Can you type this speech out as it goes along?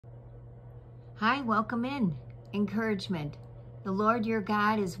Hi, welcome in. Encouragement. The Lord your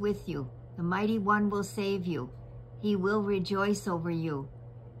God is with you. The Mighty One will save you. He will rejoice over you.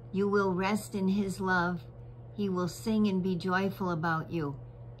 You will rest in his love. He will sing and be joyful about you.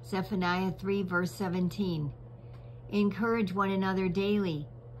 Zephaniah 3 verse 17. Encourage one another daily,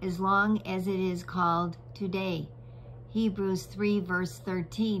 as long as it is called today. Hebrews 3 verse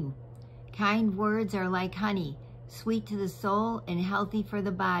 13. Kind words are like honey, sweet to the soul and healthy for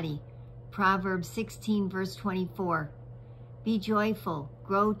the body. Proverbs 16 verse 24. Be joyful,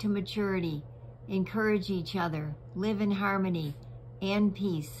 grow to maturity, encourage each other, live in harmony and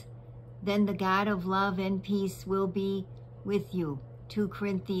peace. Then the God of love and peace will be with you. 2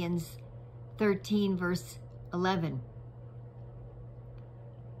 Corinthians 13 verse 11.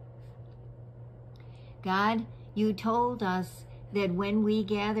 God, you told us that when we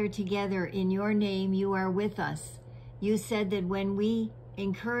gather together in your name, you are with us. You said that when we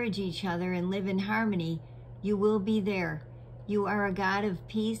encourage each other and live in harmony, you will be there. You are a God of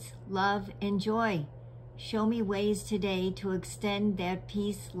peace, love, and joy. Show me ways today to extend that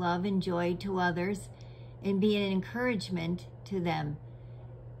peace, love, and joy to others and be an encouragement to them.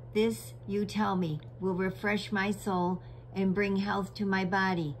 This, you tell me, will refresh my soul and bring health to my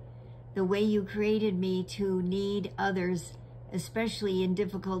body. The way you created me to need others, especially in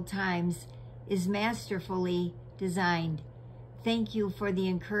difficult times, is masterfully designed. Thank you for the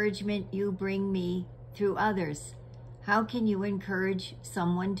encouragement you bring me through others. How can you encourage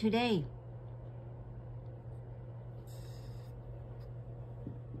someone today?